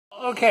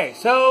Okay,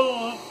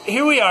 so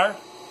here we are.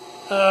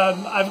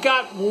 I've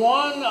got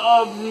one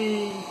of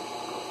the,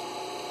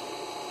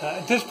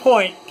 at this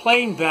point,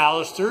 plain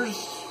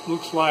balusters.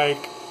 Looks like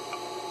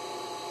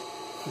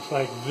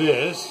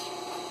this,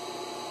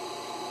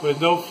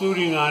 with no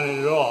fluting on it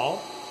at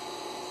all.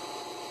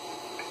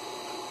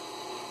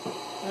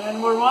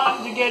 And we're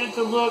wanting to get it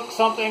to look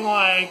something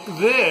like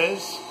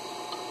this.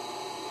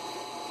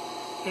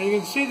 And you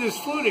can see this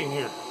fluting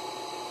here.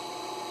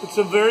 It's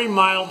a very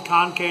mild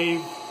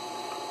concave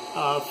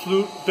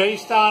flute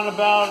based on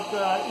about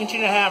 1.5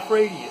 inch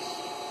radius.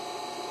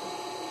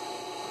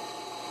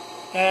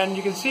 And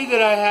you can see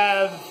that I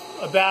have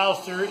a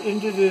baluster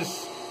into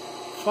this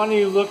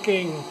funny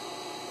looking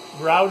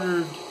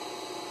routered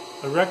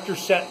erector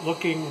set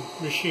looking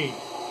machine.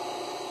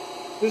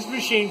 This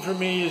machine for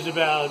me is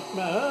about,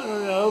 I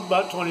don't know,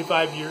 about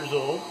 25 years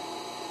old.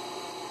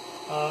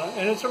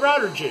 And it's a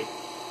router jig.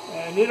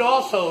 And it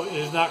also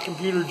is not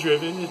computer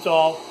driven, it's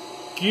all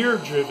gear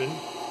driven.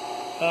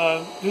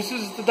 This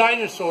is the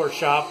dinosaur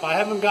shop. I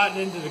haven't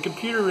gotten into the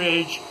computer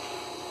age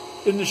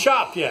in the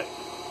shop yet.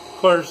 Of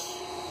course,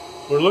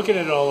 we're looking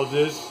at all of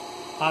this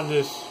on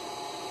this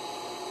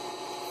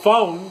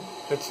phone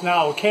that's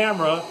now a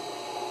camera,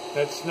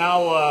 that's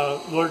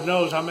now Lord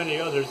knows how many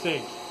other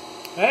things.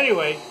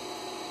 Anyway,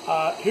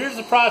 here's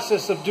the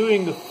process of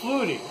doing the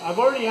fluting. I've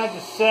already had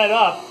to set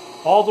up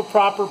all the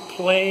proper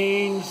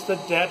planes, the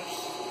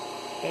depths,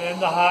 and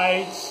the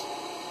heights,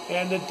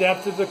 and the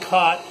depth of the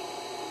cut.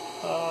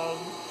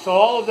 So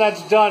all of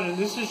that's done, and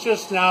this is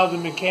just now the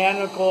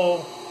mechanical,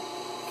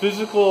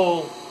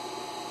 physical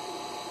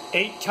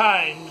 8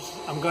 times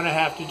I'm going to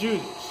have to do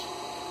this.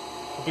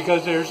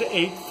 Because there's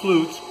 8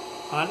 flutes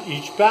on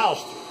each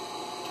baluster,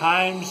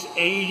 times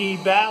 80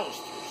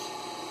 balusters.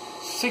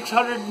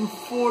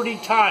 640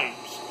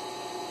 times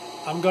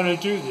I'm going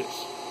to do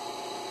this.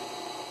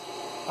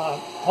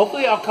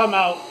 Hopefully I'll come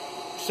out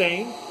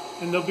sane,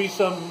 and there'll be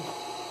some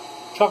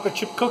chocolate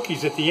chip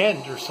cookies at the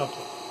end or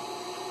something.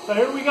 So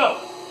here we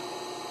go.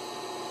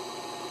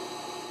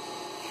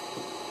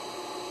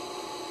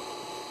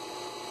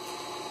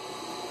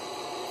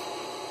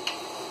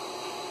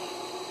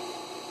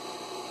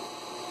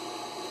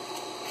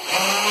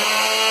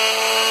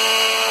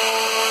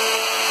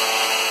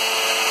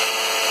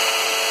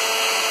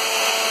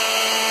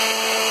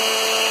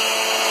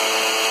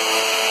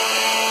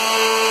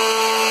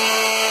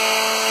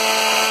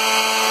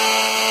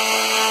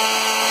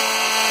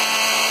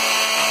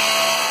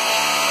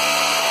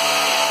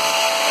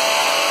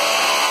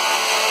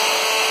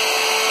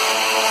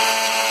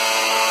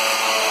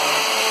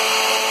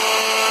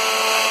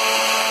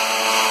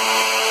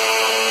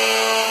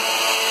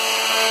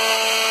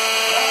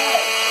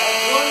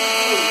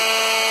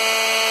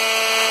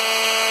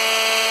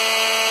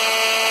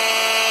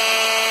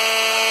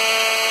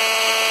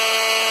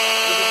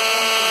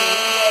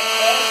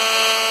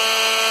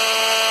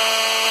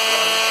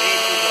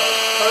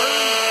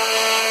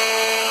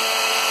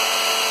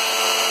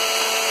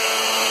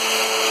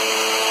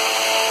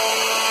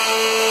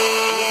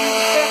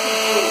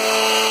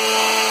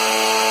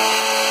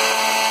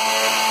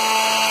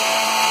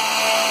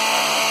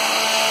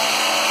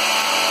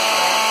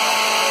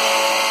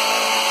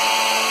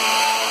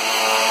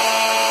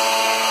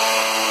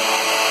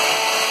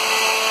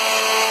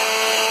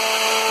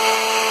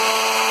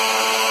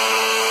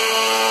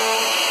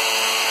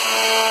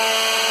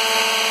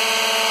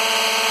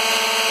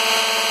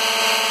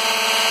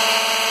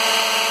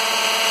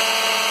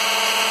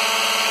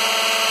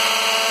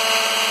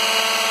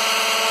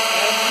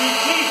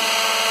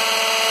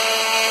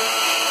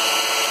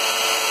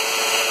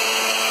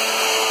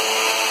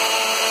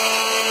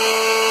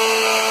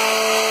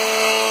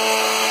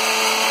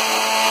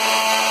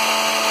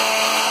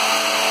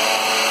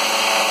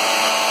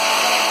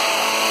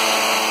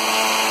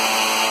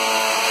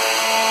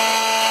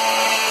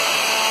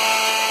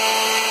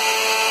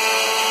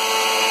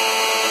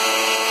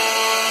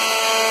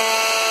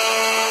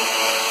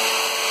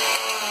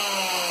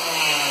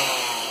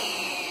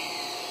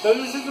 So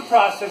this is the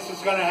process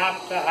that's going to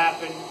have to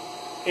happen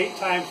 8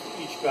 times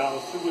for each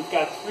baluster. We've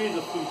got 3 of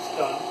the flutes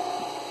done.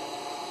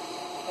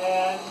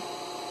 And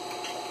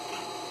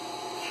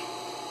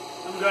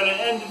I'm going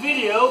to end the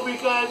video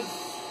because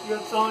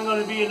it's only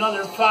going to be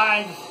another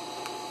 5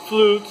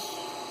 flutes,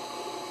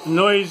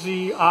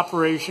 noisy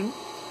operation.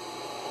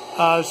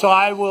 So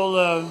I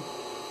will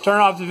turn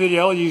off the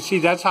video. You see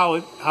that's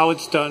how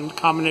it's done.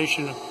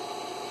 Combination of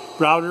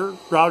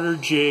router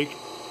jig,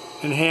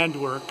 and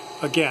handwork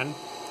again.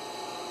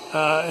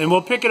 And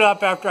we'll pick it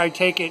up after I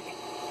take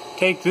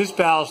this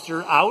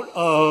baluster out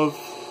of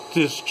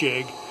this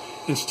jig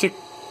and stick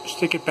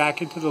it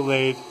back into the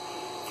lathe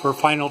for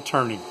final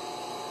turning.